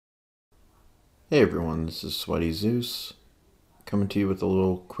Hey everyone, this is Sweaty Zeus coming to you with a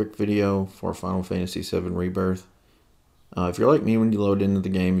little quick video for Final Fantasy 7 Rebirth. If you're like me when you load into the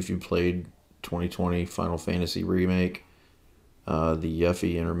game, if you played 2020 Final Fantasy Remake, the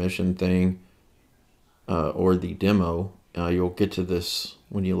Yuffie intermission thing, or the demo, you'll get to this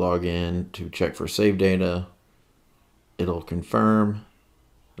when you log in to check for save data. It'll confirm,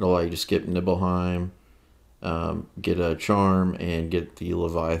 it'll allow you to skip Nibelheim, get a charm, and get the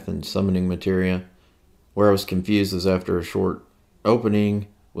Leviathan summoning materia. Where I was confused is after a short opening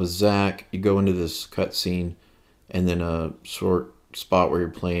with Zack, you go into this cutscene, and then a short spot where you're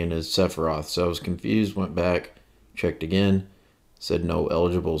playing is Sephiroth. So I was confused, went back, checked again, said no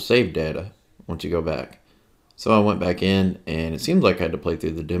eligible save data once you go back. So I went back in, and it seemed like I had to play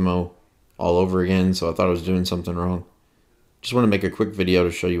through the demo all over again, so I thought I was doing something wrong. Just want to make a quick video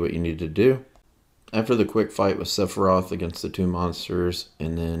to show you what you need to do. After the quick fight with Sephiroth against the two monsters,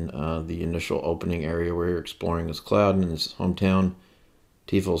 and then the initial opening area where you're exploring this cloud in his hometown,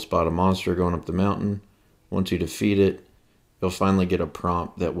 Tifa will spot a monster going up the mountain. Once you defeat it, you'll finally get a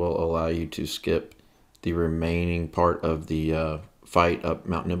prompt that will allow you to skip the remaining part of the fight up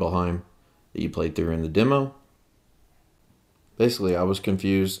Mount Nibelheim that you played through in the demo. Basically, I was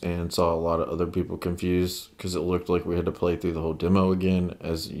confused and saw a lot of other people confused because it looked like we had to play through the whole demo again,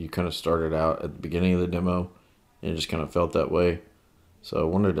 as you kind of started out at the beginning of the demo, and it just kind of felt that way. So I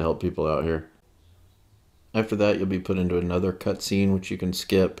wanted to help people out here. After that, you'll be put into another cutscene, which you can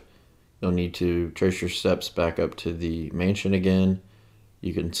skip. You'll need to trace your steps back up to the mansion again.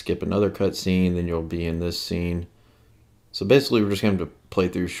 You can skip another cutscene, then you'll be in this scene. So basically, we're just going to play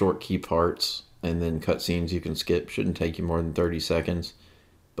through short key parts, and then cutscenes you can skip. Shouldn't take you more than 30 seconds.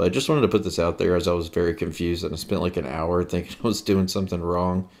 But I just wanted to put this out there as I was very confused, and I spent like an hour thinking I was doing something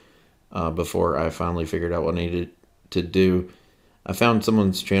wrong before I finally figured out what I needed to do. I found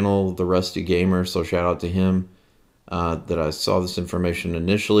someone's channel, The Rusty Gamer, so shout out to him, that I saw this information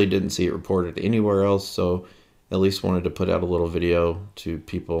initially, didn't see it reported anywhere else, so at least wanted to put out a little video to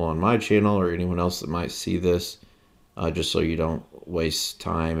people on my channel or anyone else that might see this, just so you don't waste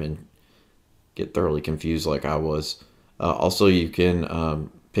time and get thoroughly confused like I was. Also, you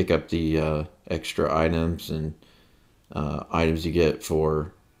can pick up the extra items and items you get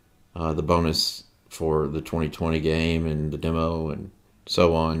for the bonus for the 2020 game and the demo and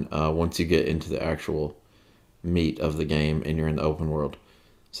so on once you get into the actual meat of the game and you're in the open world.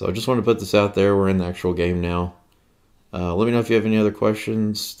 So I just want to put this out there. We're in the actual game now. Let me know if you have any other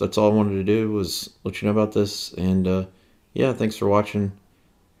questions. That's all I wanted to do, was let you know about this. And yeah, thanks for watching.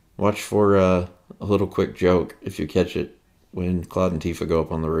 Watch for a little quick joke if you catch it when Cloud and Tifa go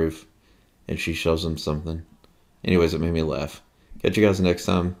up on the roof and she shows them something. Anyways, it made me laugh. Catch you guys next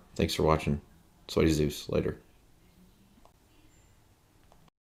time. Thanks for watching. Sweaty Zeus. Later.